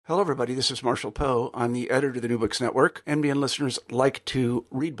Hello, everybody. This is Marshall Poe. I'm the editor of the New Books Network. NBN listeners like to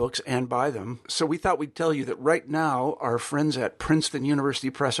read books and buy them. So we thought we'd tell you that right now, our friends at Princeton University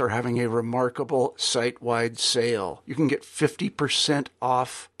Press are having a remarkable site-wide sale. You can get 50%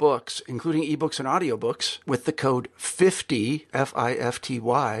 off books, including ebooks and audiobooks, with the code 50,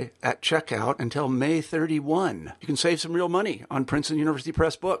 F-I-F-T-Y, at checkout until May 31. You can save some real money on Princeton University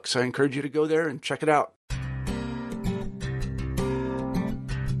Press books. I encourage you to go there and check it out.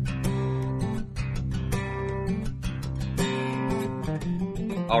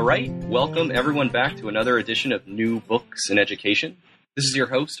 All right, welcome everyone back to another edition of New Books in Education. This is your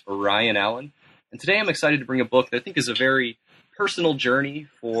host, Ryan Allen, and today I'm excited to bring a book that I think is a very personal journey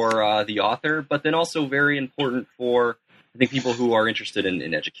for the author, but then also very important for, I think, people who are interested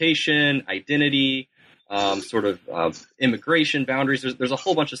in education, identity, immigration, boundaries. There's a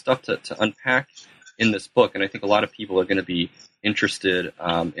whole bunch of stuff to unpack in this book, and I think a lot of people are going to be interested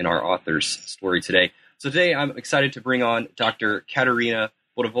in our author's story today. So today I'm excited to bring on Dr. Katarina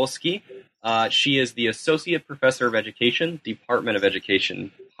Budowski. She is the Associate Professor of Education, Department of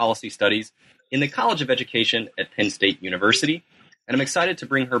Education Policy Studies in the College of Education at Penn State University. And I'm excited to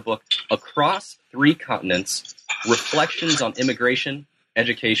bring her book, Across Three Continents, Reflections on Immigration,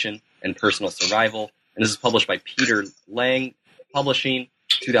 Education, and Personal Survival. And this is published by Peter Lang Publishing,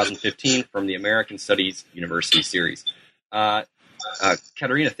 2015, from the American Studies University series.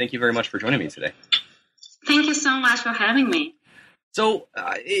 Katarina, thank you very much for joining me today. Thank you so much for having me. So,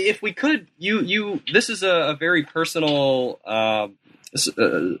 if we could, this is a very personal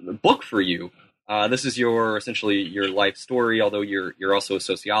book for you. This is essentially your life story, although you're also a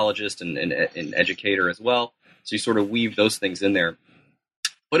sociologist and an educator as well. So you sort of weave those things in there.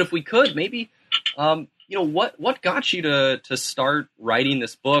 But if we could, maybe, what got you to start writing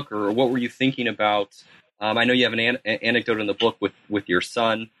this book, or what were you thinking about? I know you have an anecdote in the book with your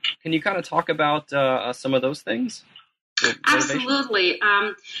son. Can you kind of talk about some of those things? Absolutely.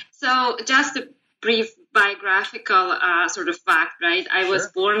 So just a brief biographical sort of fact, right? I was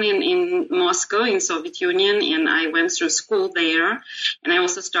born in Moscow in Soviet Union, and I went through school there. And I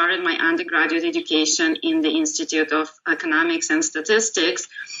also started my undergraduate education in the Institute of Economics and Statistics.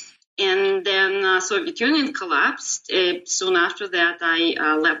 And then Soviet Union collapsed. Soon after that,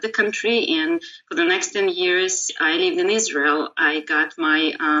 I left the country, and for the next 10 years, I lived in Israel. I got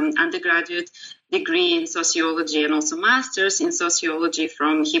my undergraduate degree in sociology and also master's in sociology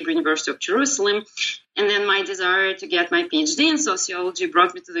from Hebrew University of Jerusalem. And then my desire to get my PhD in sociology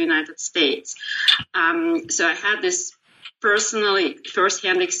brought me to the United States. So I had this personally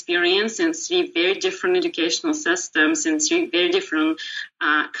first-hand experience in three very different educational systems, in three very different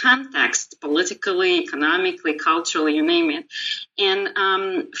contexts, politically, economically, culturally, you name it.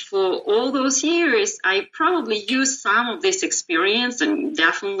 And for all those years, I probably used some of this experience, and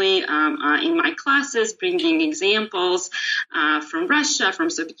definitely in my classes, bringing examples from Russia, from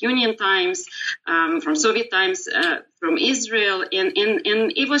Soviet Union times, from Soviet times, from Israel, and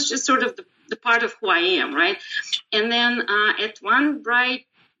it was just sort of the part of who I am, right? And then at one bright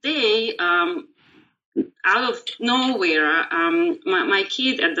day, out of nowhere, my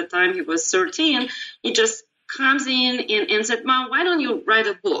kid at the time, he was 13, he just comes in and said, "Mom, why don't you write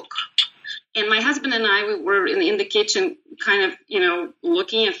a book?" And my husband and I, we were in the kitchen kind of,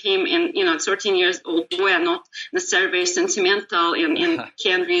 looking at him, and, 13 years old boy, are not necessarily very sentimental and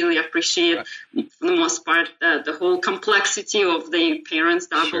can't really appreciate, for the most part, the whole complexity of the parents'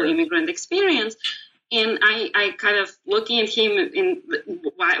 double immigrant experience. And I kind of looking at him, and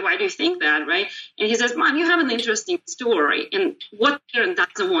why do you think that, right? And he says, "Mom, you have an interesting story." And what parent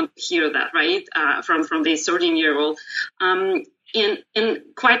doesn't want to hear that, right? From the 13-year-old. And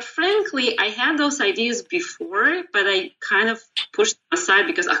quite frankly, I had those ideas before, but I kind of pushed them aside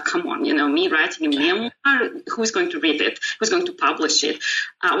because, come on, me writing a memoir, who's going to read it? Who's going to publish it?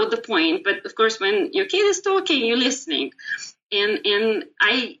 What's the point? But of course, when your kid is talking, you're listening. And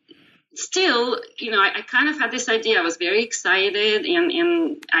I still, I kind of had this idea. I was very excited,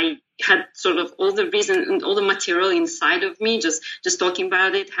 and I had sort of all the reason and all the material inside of me, just talking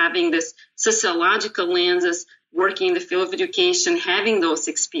about it, having this sociological lenses, working in the field of education, having those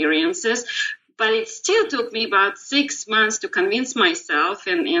experiences. But it still took me about 6 months to convince myself,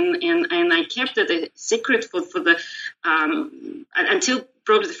 and I kept it a secret for the until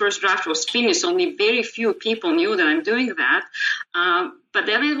probably the first draft was finished. Only very few people knew that I'm doing that. But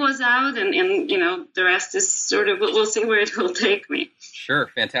then it was out, and the rest is sort of, we'll see where it will take me. Sure,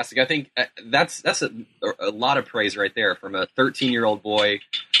 fantastic. I think that's a lot of praise right there from a 13-year-old boy,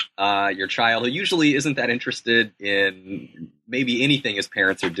 your child, who usually isn't that interested in maybe anything his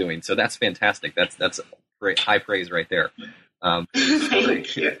parents are doing. So that's fantastic. That's great, high praise right there.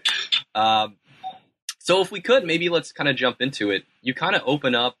 Thank you. So if we could, maybe let's kind of jump into it. You kind of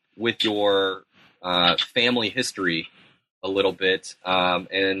open up with your family history a little bit,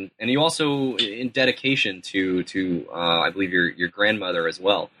 and you also in dedication to I believe your grandmother as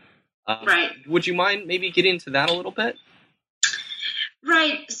well. Right. Would you mind maybe getting into that a little bit?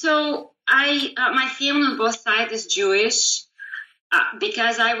 Right. So my family on both sides is Jewish.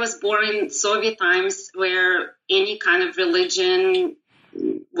 Because I was born in Soviet times where any kind of religion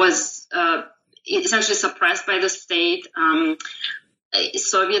was essentially suppressed by the state.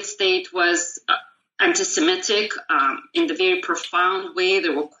 Soviet state was anti-Semitic in the very profound way.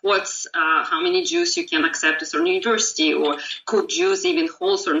 There were quotes, how many Jews you can accept at a certain university, or could Jews even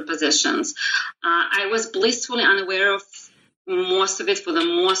hold certain positions. I was blissfully unaware of most of it for the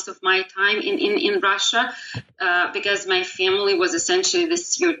most of my time in Russia, because my family was essentially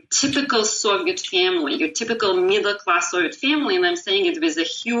your typical Soviet family, your typical middle-class Soviet family, and I'm saying it with a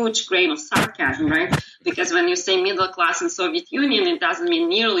huge grain of sarcasm, right? Because when you say middle class in Soviet Union, it doesn't mean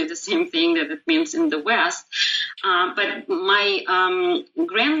nearly the same thing that it means in the West. But my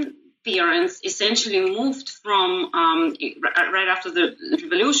grandparents essentially moved from, right after the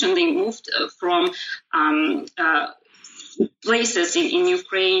revolution, they moved from places in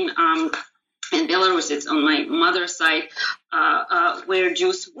Ukraine and Belarus. It's on my mother's side, where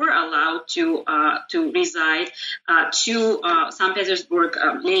Jews were allowed to reside, to St. Petersburg,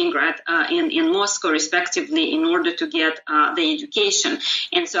 Leningrad, and Moscow, respectively, in order to get the education.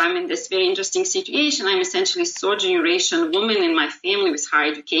 And so I'm in this very interesting situation. I'm essentially third generation woman in my family with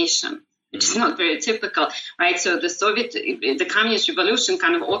higher education, which is not very typical, right? So the communist revolution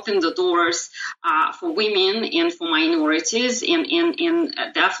kind of opened the doors for women and for minorities, and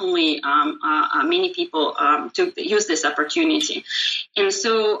definitely many people used this opportunity. And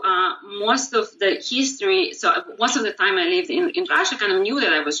so most of the history, so most of the time I lived in Russia, kind of knew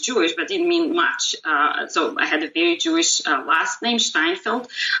that I was Jewish, but didn't mean much. So I had a very Jewish last name, Steinfeld.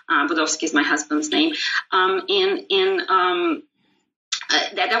 Budowski is my husband's name.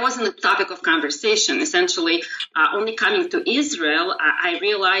 That wasn't the topic of conversation. Essentially, only coming to Israel, I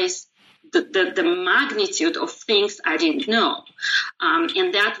realized the magnitude of things I didn't know.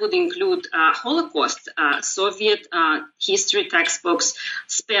 And that would include Holocaust. Soviet history textbooks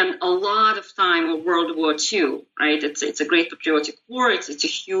spend a lot of time on World War II, right? It's a great patriotic war. It's a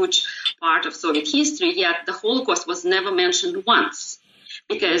huge part of Soviet history, yet the Holocaust was never mentioned once,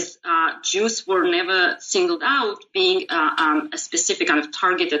 because Jews were never singled out being a specific kind of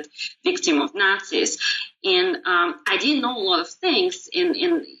targeted victim of Nazis. And I didn't know a lot of things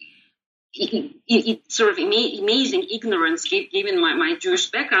in sort of amazing ignorance given my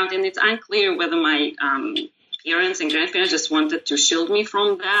Jewish background, and it's unclear whether my parents and grandparents just wanted to shield me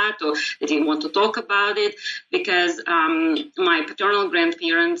from that, or they didn't want to talk about it, because my paternal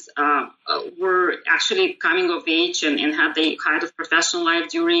grandparents were actually coming of age and had the kind of professional life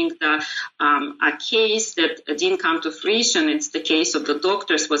during the a case that didn't come to fruition. It's the case of the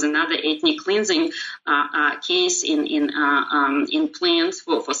doctors, was another ethnic cleansing case in plans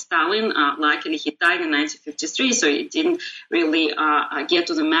for Stalin. Luckily, he died in 1953, so it didn't really get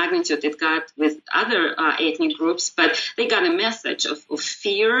to the magnitude it got with other ethnic groups, but they got a message of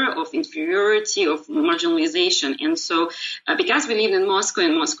fear, of inferiority, of marginalization. And so because we lived in Moscow,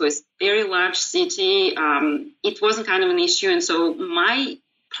 and Moscow is a very large city, it wasn't kind of an issue. And so my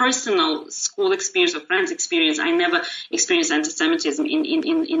personal school experience or friends experience, I never experienced anti-Semitism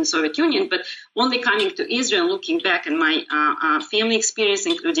in Soviet Union, but only coming to Israel, looking back at my family experience,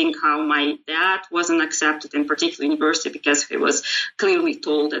 including how my dad wasn't accepted in particular university because he was clearly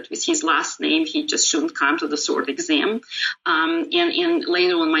told that with his last name he just shouldn't come to the sword exam. And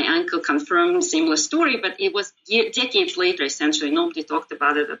later on my uncle confirmed similar story, but it was decades later, essentially. Nobody talked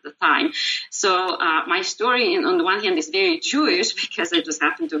about it at the time. So my story, on the one hand, is very Jewish because I just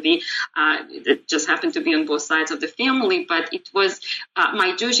happened to be on both sides of the family, but it was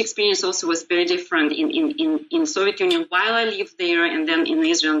my Jewish experience also was very different in Soviet Union while I lived there, and then in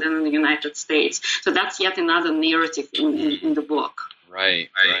Israel, and then in the United States. So that's yet another narrative in the book. Right.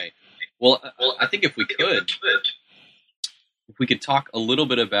 Well, I think if we could talk a little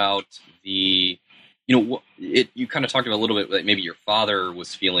bit about the, you kind of talked about a little bit that maybe your father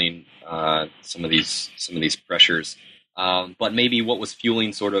was feeling some of these pressures. But maybe what was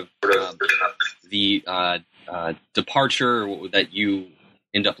fueling sort of the departure that you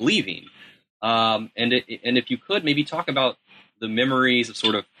end up leaving, and if you could maybe talk about the memories of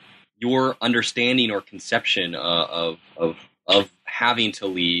sort of your understanding or conception of having to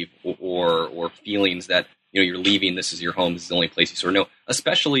leave, or feelings that you're leaving. This is your home. This is the only place you sort of know.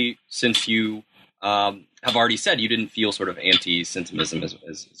 Especially since you have already said you didn't feel sort of anti-Semitism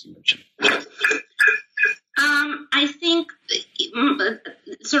as you mentioned. I think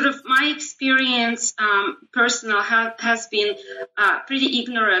sort of my experience personal has been pretty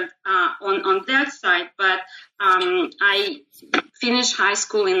ignorant on that side, but I finished high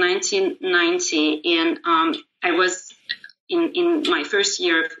school in 1990, and I was in my first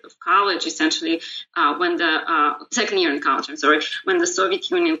year of college, essentially, when the second year in college, when the Soviet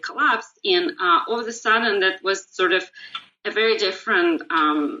Union collapsed, and all of a sudden that was sort of a very different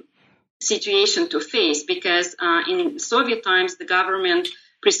situation to face, because in Soviet times the government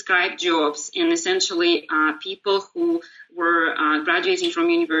prescribed jobs, and essentially people who were graduating from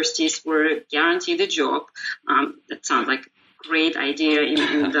universities were guaranteed a job. That sounds like a great idea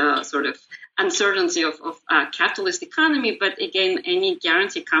in the sort of uncertainty of capitalist economy, but again, any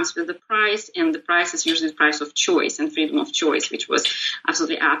guarantee comes with a price, and the price is usually the price of choice and freedom of choice, which was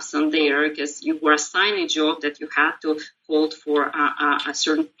absolutely absent there, because you were assigned a job that you had to hold for a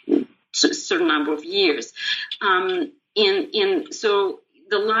certain number of years. And so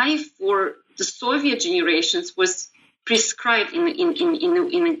the life for the Soviet generations was prescribed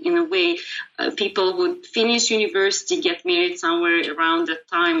in a way. People would finish university, get married somewhere around that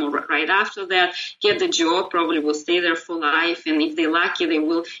time or right after that, get the job, probably will stay there for life, and if they're lucky, they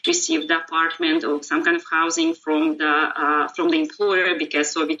will receive the apartment or some kind of housing from the employer,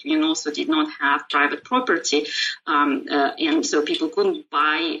 because Soviet Union also did not have private property, and so people couldn't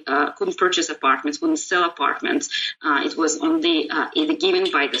purchase apartments, couldn't sell apartments. It was only either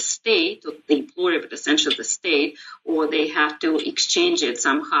given by the state, or the employer, but essentially the state, or they have to exchange it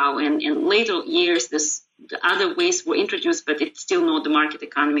somehow. And in later years, the other ways were introduced, but it's still not the market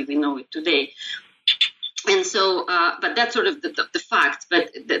economy we know it today. And so, but that's sort of the fact,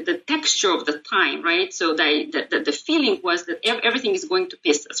 but the texture of the time, right? So the feeling was that everything is going to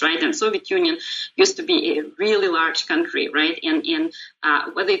pieces, right? And Soviet Union used to be a really large country, right? And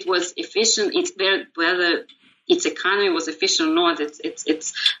whether it was efficient, whether its economy was efficient or not,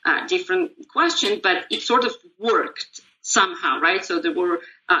 it's a different question, but it sort of worked somehow, right? So there were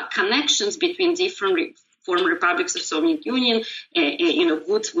connections between different former republics of Soviet Union.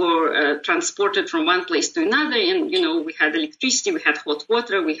 Goods were transported from one place to another, and we had electricity, we had hot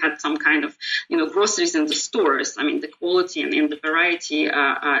water, we had some kind of groceries in the stores. I mean, the quality and the variety,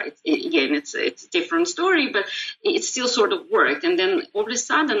 it's a different story, but it still sort of worked. And then all of a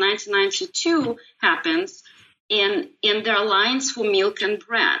sudden, 1992 happens, and there are lines for milk and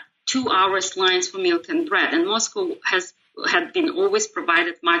bread, 2 hours lines for milk and bread, and Moscow had been always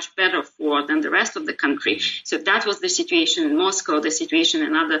provided much better for than the rest of the country. So that was the situation in Moscow. The situation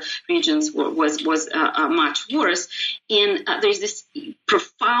in other regions was much worse. And there's this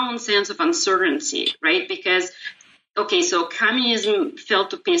profound sense of uncertainty, right? Because, okay, so communism fell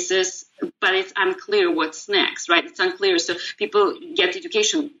to pieces, but it's unclear what's next, right? It's unclear. So people get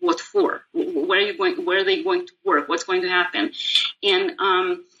education. What for? Where are you going? Where are they going to work? What's going to happen? And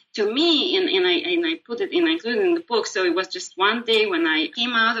to me, and I put it in, I included it in the book. So it was just one day when I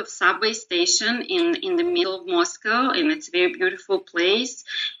came out of subway station in the middle of Moscow, and it's a very beautiful place.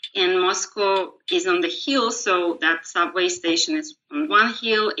 And Moscow is on the hill, so that subway station is on one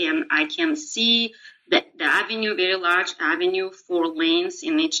hill, and I can see the avenue, very large avenue, 4 lanes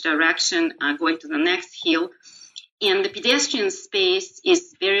in each direction, going to the next hill. And the pedestrian space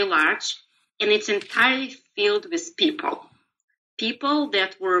is very large, and it's entirely filled with people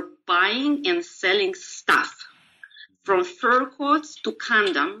that were buying and selling stuff, from fur coats to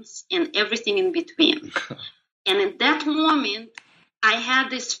condoms and everything in between. And at that moment, I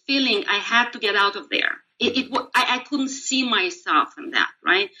had this feeling I had to get out of there. I couldn't see myself in that,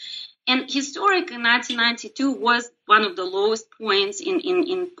 right? And historically, 1992 was one of the lowest points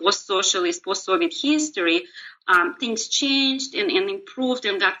in post-socialist, post-Soviet history. Things changed and improved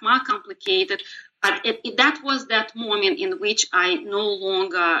and got more complicated. But that was that moment in which I no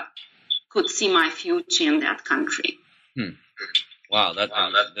longer could see my future in that country. Wow,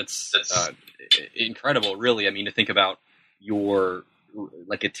 that's incredible, really. I mean, to think about you're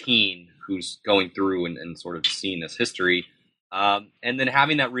like a teen who's going through and sort of seeing this history, and then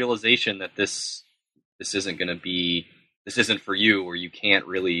having that realization that this isn't for you, or you can't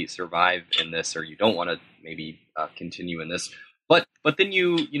really survive in this, or you don't want to maybe continue in this. But then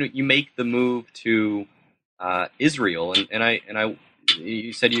you make the move to Israel, and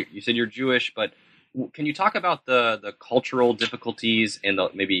you said you're Jewish, but can you talk about the cultural difficulties and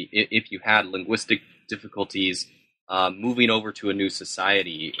maybe if you had linguistic difficulties moving over to a new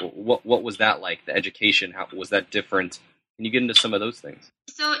society? What was that like? The education, how was that different? Can you get into some of those things?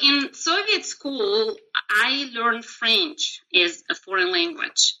 So in Soviet school, I learned French as a foreign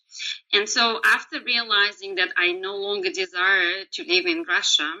language. And so after realizing that I no longer desire to live in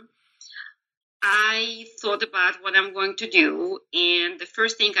Russia, I thought about what I'm going to do, and the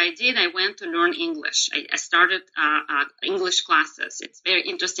first thing I did, I went to learn English. I started English classes. It's very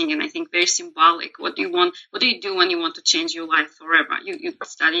interesting and I think very symbolic. What do you do when you want to change your life forever? You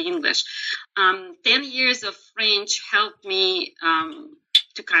study English. 10 years of French helped me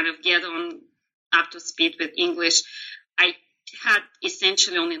to kind of get on up to speed with English. I had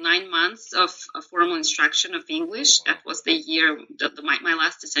essentially only 9 months of formal instruction of English. That was the year, my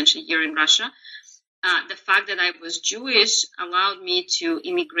last essentially year in Russia. The fact that I was Jewish allowed me to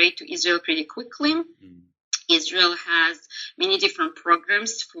immigrate to Israel pretty quickly. Israel has many different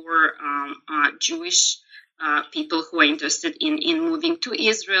programs for Jewish people who are interested in moving to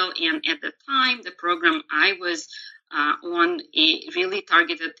Israel. And at the time, the program I was on really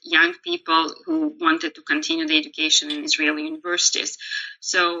targeted young people who wanted to continue their education in Israeli universities.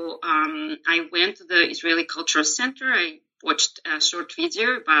 So I went to the Israeli Cultural Center. I watched a short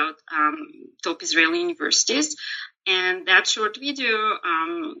video about top Israeli universities. And that short video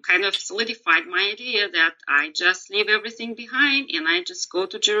kind of solidified my idea that I just leave everything behind and I just go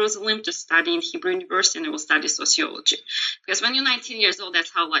to Jerusalem to study in Hebrew University and I will study sociology. Because when you're 19 years old,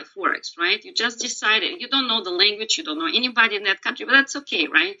 that's how life works, right? You just decided, you don't know the language, you don't know anybody in that country, but that's okay,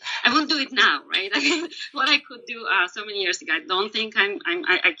 right? I won't do it now, right? What I could do so many years ago, I don't think I'm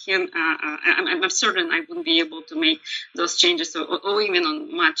certain I wouldn't be able to make those changes or even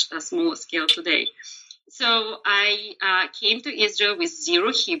on much smaller scale today. So I came to Israel with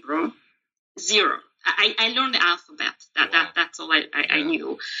zero Hebrew, zero. I learned the alphabet. That's all I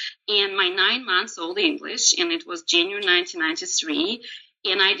knew. And my 9 months old English, and it was January 1993.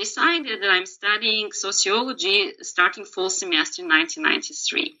 And I decided that I'm studying sociology starting fall semester in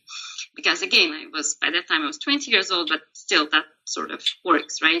 1993. Because again, by that time I was 20 years old, but still that sort of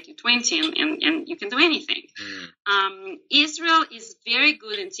works, right? You're 20 and you can do anything. Israel is very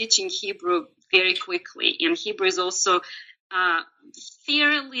good in teaching Hebrew very quickly. And Hebrew is also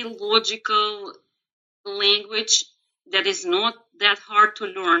fairly logical language that is not that hard to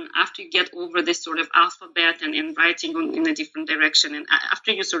learn after you get over this sort of alphabet and writing in a different direction. And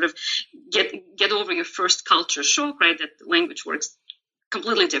after you sort of get over your first culture shock, right, that the language works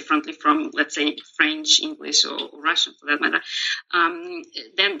completely differently from, let's say, French, English, or Russian, for that matter,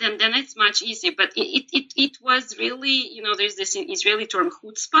 then it's much easier. But it was really, there's this Israeli term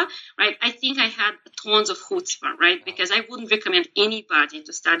chutzpah, right? I think I had tons of chutzpah, right? Because I wouldn't recommend anybody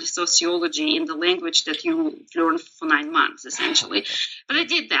to study sociology in the language that you learn for 9 months, essentially. But I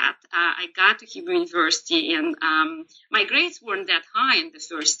did that. I got to Hebrew University, and my grades weren't that high in the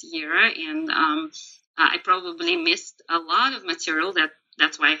first year, and I probably missed a lot of material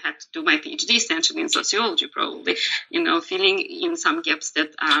that's why I had to do my PhD essentially in sociology, probably, filling in some gaps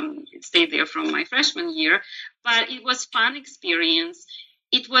that stayed there from my freshman year. But it was fun experience.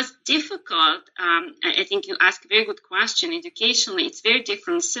 It was difficult. I think you asked a very good question. Educationally, it's a very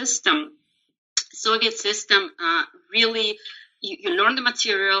different system. Soviet system, really, you learn the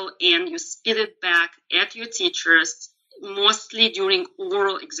material and you spit it back at your teachers, mostly during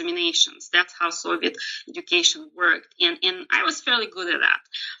oral examinations. That's how Soviet education worked. And I was fairly good at that.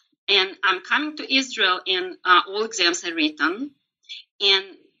 And I'm coming to Israel, and all exams are written. And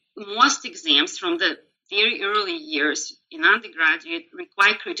most exams from the very early years in undergraduate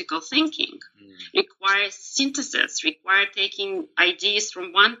require critical thinking, require synthesis, require taking ideas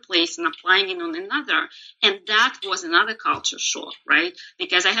from one place and applying it on another. And that was another culture shock, right?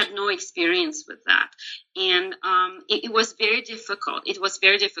 Because I had no experience with that. And it was very difficult. It was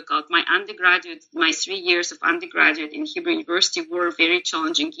very difficult. My 3 years of undergraduate in Hebrew University were very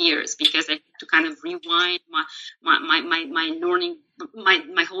challenging years because I had to kind of rewind my learning,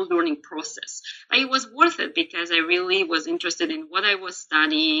 my whole learning process. But it was worth it because I really was interested in what I was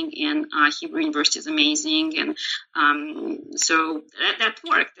studying, and Hebrew University is amazing. And so that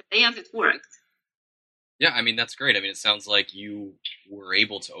worked. At the end, it worked. Yeah, I mean, that's great. I mean, it sounds like you were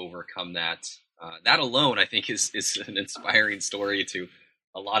able to overcome that. That alone, I think, is an inspiring story to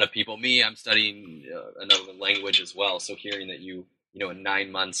a lot of people. Me, I'm studying another language as well. So hearing that you in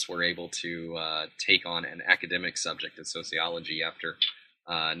 9 months were able to take on an academic subject of sociology after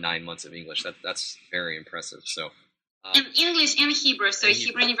 9 months of English, that's very impressive. So In English and Hebrew. So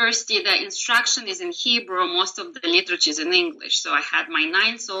Hebrew University, the instruction is in Hebrew. Most of the literature is in English. So I had my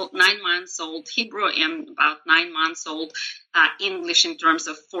 9-month-old Hebrew and about 9 months old English in terms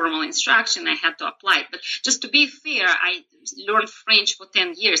of formal instruction. I had to apply it. But just to be fair, I learned French for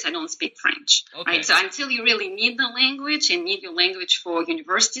 10 years. I don't speak French. Okay. Right? So until you really need the language and need your language for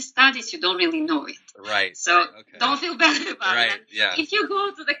university studies, you don't really know it. Right. So don't feel bad about it. Yeah. If you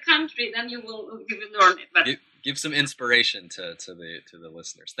go to the country, then you will learn it. But give some inspiration to the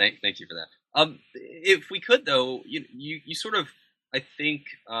listeners. Thank you for that. If we could though, you sort of, I think,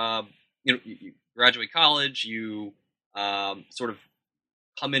 you graduate college, you sort of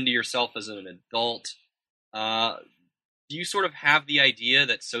come into yourself as an adult. Do you sort of have the idea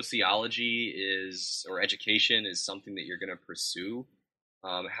that sociology or education is something that you're going to pursue?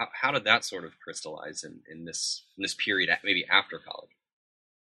 How did that sort of crystallize in this period, maybe after college?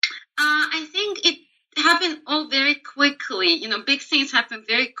 I think it happened all very quickly. Big things happen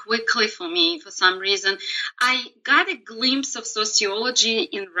very quickly for me for some reason. I got a glimpse of sociology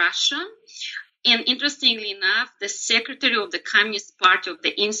in Russia. And interestingly enough, the secretary of the Communist Party of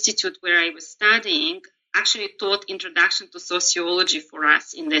the institute where I was studying actually taught introduction to sociology for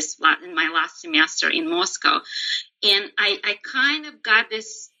us in my last semester in Moscow. And I kind of got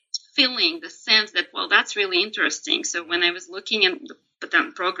this feeling, the sense that, well, that's really interesting. So when I was looking at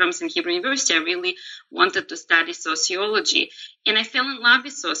the programs in Hebrew University, I really wanted to study sociology. And I fell in love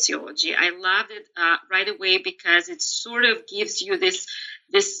with sociology. I loved it right away because it sort of gives you this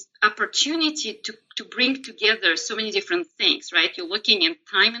opportunity to bring together so many different things, right? You're looking at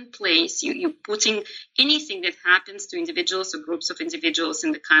time and place. You're putting anything that happens to individuals or groups of individuals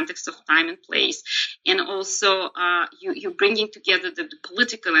in the context of time and place. And also you're bringing together the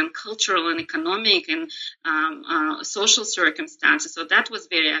political and cultural and economic and social circumstances. So that was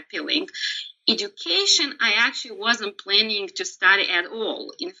very appealing. Education, I actually wasn't planning to study at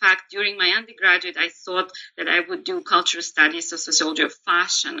all. In fact, during my undergraduate, I thought that I would do cultural studies or sociology of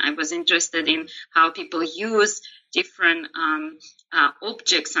fashion. I was interested in how people use different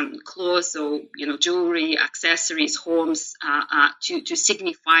objects and clothes, or jewelry, accessories, homes, to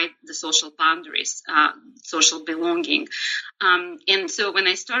signify the social boundaries, social belonging. And so when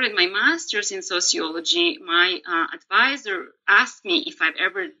I started my master's in sociology, my advisor asked me if I've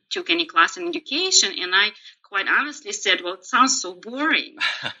ever took any class in education, and I quite honestly said, well, it sounds so boring.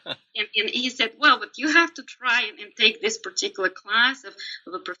 and he said, well, but you have to try and take this particular class of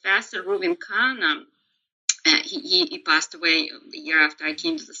a professor, Reuven Kahn. He passed away the year after I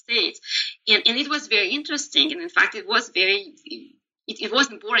came to the States. And it was very interesting. And in fact, it was it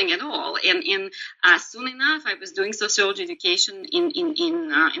wasn't boring at all. And soon enough, I was doing sociology education in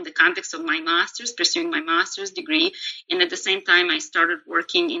the context of my master's, pursuing my master's degree. And at the same time, I started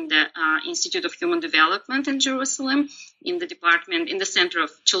working in the Institute of Human Development in Jerusalem, in the department, in the Center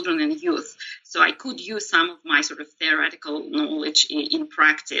of Children and Youth. So I could use some of my sort of theoretical knowledge in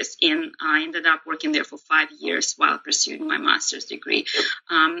practice. And I ended up working there for 5 years while pursuing my master's degree.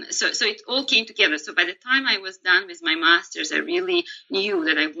 So it all came together. So by the time I was done with my master's, I really knew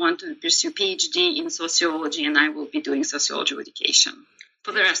that I want to pursue PhD in sociology, and I will be doing sociology education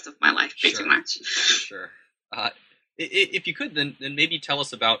for the rest of my life, pretty much. Sure. If you could, then maybe tell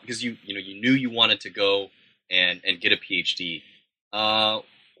us about, because you knew you wanted to go and get a PhD.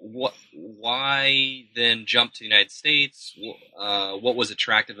 Why then jump to the United States? What was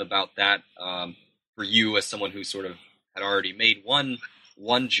attractive about that for you as someone who sort of had already made one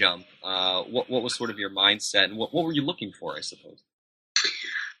jump? What was sort of your mindset, and what were you looking for, I suppose?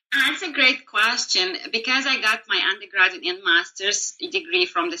 That's a great question. Because I got my undergraduate and master's degree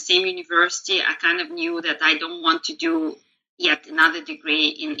from the same university, I kind of knew that I don't want to do yet another degree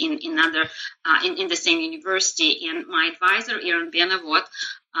in the same university. And my advisor, Aaron Benavot,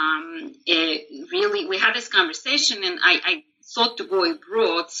 really, we had this conversation, and I thought to go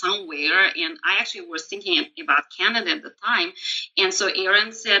abroad somewhere, and I actually was thinking about Canada at the time. And so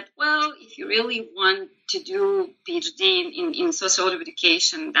Aaron said, well, if you really want to do PhD in sociology of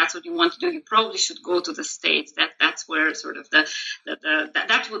education, that's what you want to do, you probably should go to the States. That's where sort of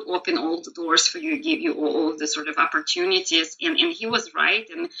that would open all the doors for you, give you all the sort of opportunities. And he was right,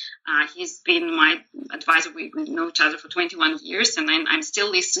 and he's been my advisor. We know each other for 21 years, and I'm still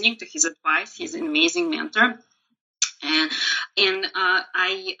listening to his advice. He's an amazing mentor. And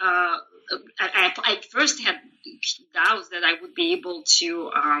I first had doubts that I would be able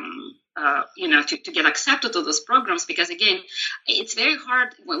to get accepted to those programs, because again, it's very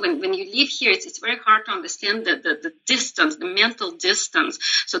hard when you live here. It's very hard to understand the distance, the mental distance.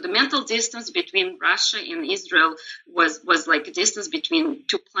 So the mental distance between Russia and Israel was like a distance between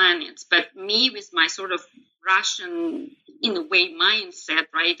two planets. But me, with my sort of Russian, in a way, mindset,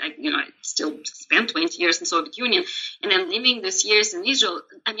 right? I still spent 20 years in Soviet Union, and then living these years in Israel.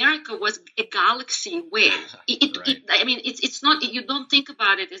 America was a galaxy away. It's not. You don't think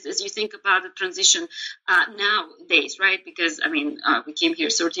about it as you think about the transition nowadays, right? Because we came here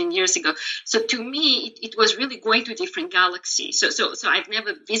 13 years ago. So to me, it was really going to a different galaxy. So I've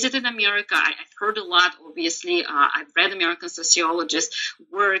never visited America. I've heard a lot. Obviously, I've read American sociologists'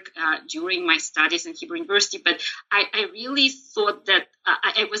 work during my studies in Hebrew University, but I really thought that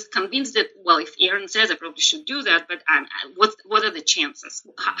I was convinced that, well, if Aaron says, I probably should do that, but what are the chances?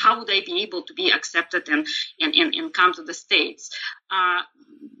 How would I be able to be accepted and come to the States?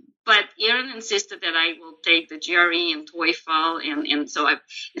 But Aaron insisted that I will take the GRE and TOEFL, and so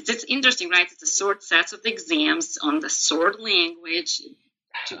it's interesting, right? It's a short set of exams on the short language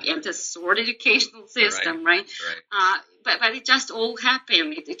to get a short educational system, right? But it just all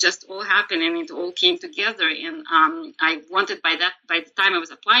happened. It just all happened, and it all came together. And I wanted, by the time I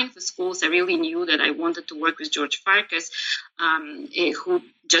was applying for schools, I really knew that I wanted to work with George Farkas, who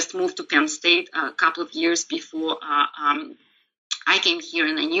just moved to Penn State a couple of years before I came here,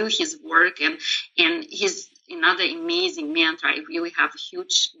 and I knew his work, and he's another amazing mentor. I really have a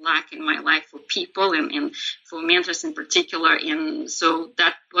huge lack in my life for people and for mentors in particular, and so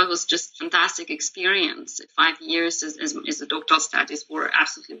that was just a fantastic experience. 5 years as a doctoral studies were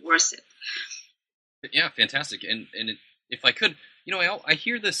absolutely worth it. Yeah, fantastic. And if I could, I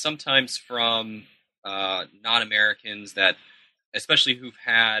hear this sometimes from non-Americans that, especially who've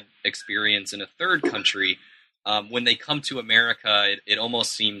had experience in a third country, when they come to America, it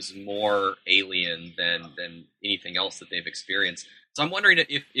almost seems more alien than anything else that they've experienced. So I'm wondering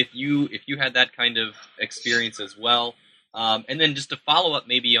if you had that kind of experience as well. And then just to follow up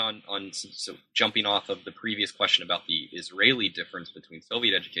maybe on so jumping off of the previous question about the Israeli difference between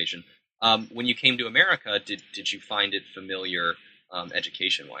Soviet education, when you came to America, did you find it familiar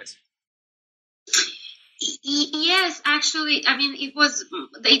education-wise? Yes, actually, it was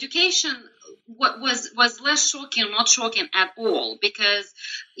the education. What was less shocking, not shocking at all, because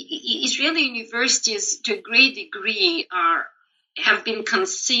Israeli universities, to a great degree, have been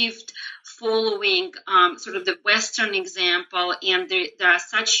conceived following sort of the Western example, and there are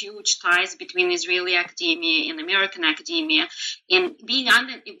such huge ties between Israeli academia and American academia. And being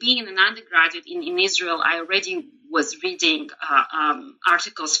an undergraduate in Israel, I already was reading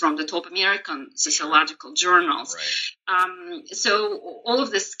articles from the top American sociological journals. Right. So all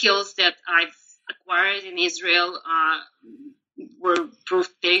of the skills that I've acquired in Israel were proved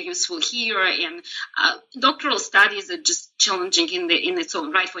very useful here, and doctoral studies are just challenging in its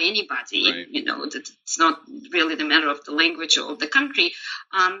own right for anybody. Right. It's not really the matter of the language or of the country.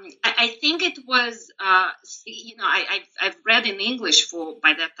 I think it was, I've read in English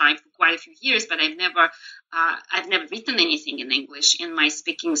by that time for quite a few years, but I've never written anything in English, and my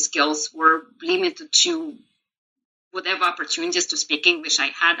speaking skills were limited to whatever opportunities to speak English I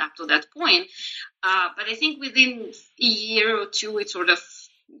had up to that point. But I think within a year or two, it sort of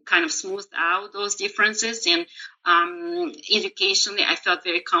kind of smoothed out those differences. And educationally, I felt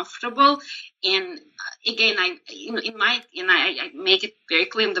very comfortable. And again, I make it very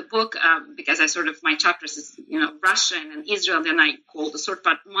clear in the book, because my chapters is, Russia and Israel. Then I call the short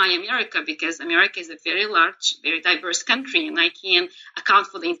part My America, because America is a very large, very diverse country, and I can account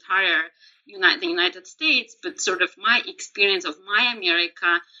for the entire the United States, but sort of my experience of My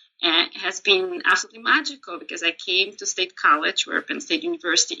America has been absolutely magical, because I came to State College, where Penn State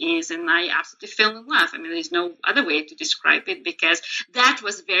University is, and I absolutely fell in love. There's no other way to describe it, because that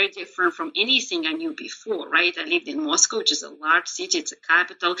was very different from anything I knew before, right? I lived in Moscow, which is a large city, it's a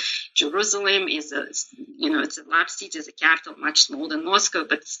capital. Jerusalem is it's a large city, it's a capital, much smaller than Moscow,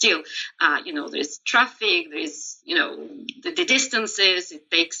 but still, there's traffic, there's, the distances, it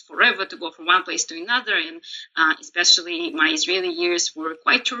takes forever to go from one place to another, and especially my Israeli years were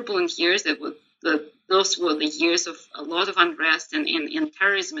quite turbulent years. Those were the years of a lot of unrest and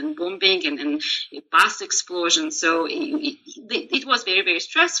terrorism and bombing and bus explosions. So it was very, very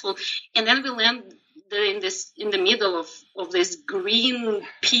stressful. And then we landed in the middle of this green,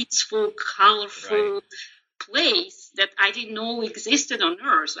 peaceful, colorful place that I didn't know existed on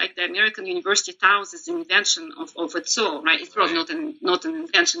Earth. Like the American university towns is an invention of its own, right? It's probably not an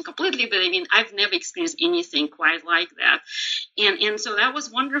invention completely, but I've never experienced anything quite like that. And so that was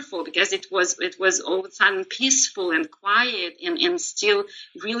wonderful, because it was all of a sudden peaceful and quiet and still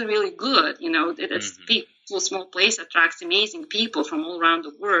really, really good. It's a small place attracts amazing people from all around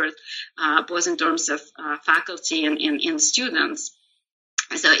the world, both in terms of faculty and students.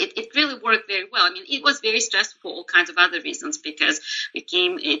 So it really worked very well. I mean, it was very stressful for all kinds of other reasons, because we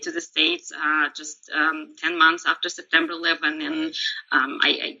came to the States just 10 months after September 11, and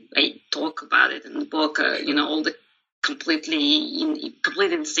I talk about it in the book, all the complete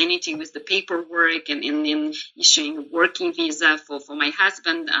insanity with the paperwork and in issuing a working visa for my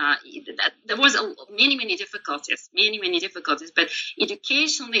husband. There was many difficulties, but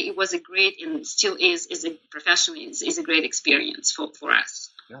educationally it was a great, and still is a professionally is a great experience for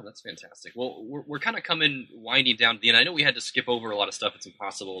us. Yeah, that's fantastic. Well, we're kind of winding down to the end. I know we had to skip over a lot of stuff. It's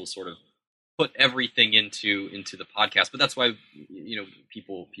impossible to sort of put everything into the podcast, but that's why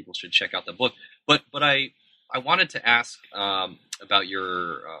people should check out the book. But I wanted to ask about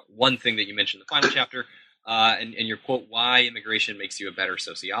your one thing that you mentioned in the final chapter, and your quote, why immigration makes you a better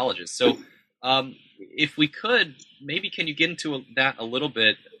sociologist. So if we could, maybe can you get into that a little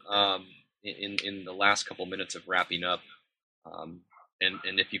bit in the last couple minutes of wrapping up?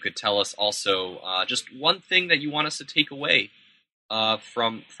 And if you could tell us also just one thing that you want us to take away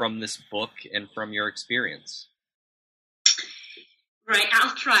from this book and from your experience. Right,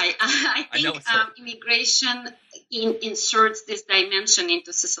 I'll try. I think immigration inserts this dimension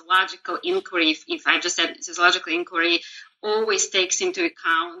into sociological inquiry. If I just said sociological inquiry always takes into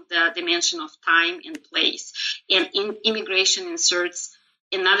account the dimension of time and place. And immigration inserts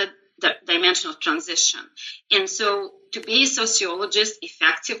another dimension of transition. And so to be a sociologist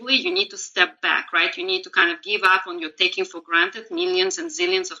effectively, you need to step back, right? You need to kind of give up on your taking for granted, millions and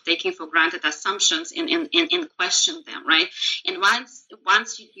zillions of taking for granted assumptions and question them, right? And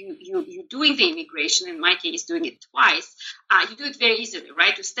once you're doing the immigration, in my case, doing it twice, you do it very easily,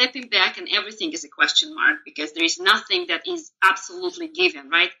 right? You're stepping back and everything is a question mark, because there is nothing that is absolutely given,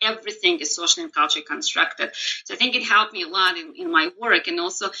 right? Everything is socially and culturally constructed. So I think it helped me a lot in my work, and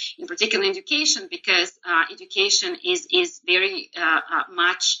also in particular education, because education is very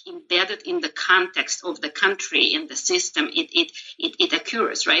much embedded in the context of the country and the system it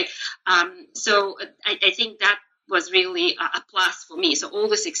occurs, right? So I think that was really a plus for me. So all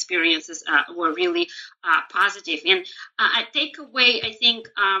these experiences were really positive. And I take away, I think,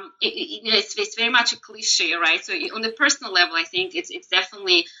 it's very much a cliche, right? So on the personal level, I think it's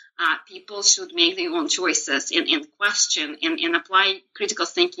definitely people should make their own choices and question and apply critical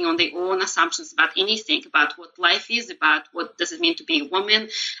thinking on their own assumptions about anything, about what life is, about what does it mean to be a woman,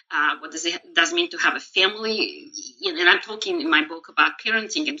 what does it mean to have a family. And I'm talking in my book about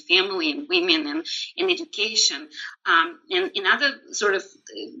parenting and family and women and education. And another sort of,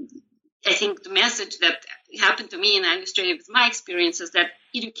 I think the message that happened to me, and I illustrated with my experience, is that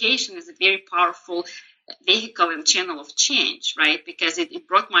education is a very powerful vehicle and channel of change, right? Because it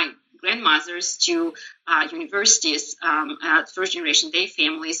brought my grandmothers to universities, first-generation day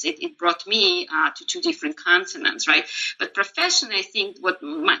families. It brought me to two different continents, right? But professionally, I think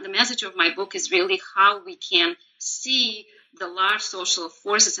the message of my book is really how we can see the large social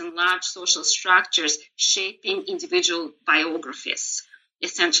forces and large social structures shaping individual biographies.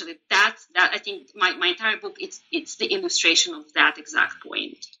 Essentially, that I think my entire book, it's the illustration of that exact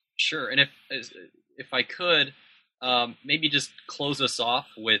point. Sure, and if I could, maybe just close us off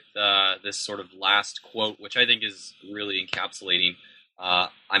with this sort of last quote, which I think is really encapsulating.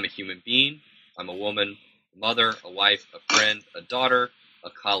 I'm a human being. I'm a woman, a mother, a wife, a friend, a daughter, a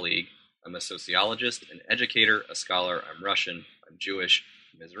colleague. I'm a sociologist, an educator, a scholar. I'm Russian. I'm Jewish.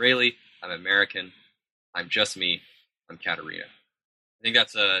 I'm Israeli. I'm American. I'm just me. I'm Katerina. I think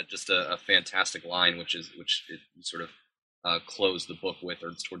that's just a fantastic line, which you sort of close the book with, or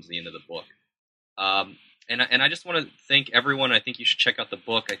it's towards the end of the book. And I just want to thank everyone. I think you should check out the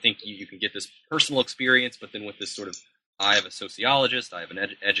book. I think you can get this personal experience, but then with this sort of eye of a sociologist, eye of an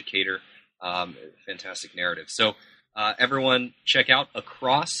educator, fantastic narrative. So everyone check out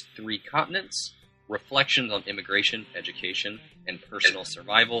Across Three Continents, Reflections on Immigration, Education, and Personal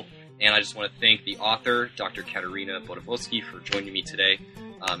Survival. And I just want to thank the author, Dr. Katerina Bodaboski, for joining me today.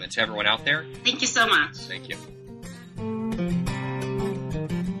 And to everyone out there, thank you so much. Thank you.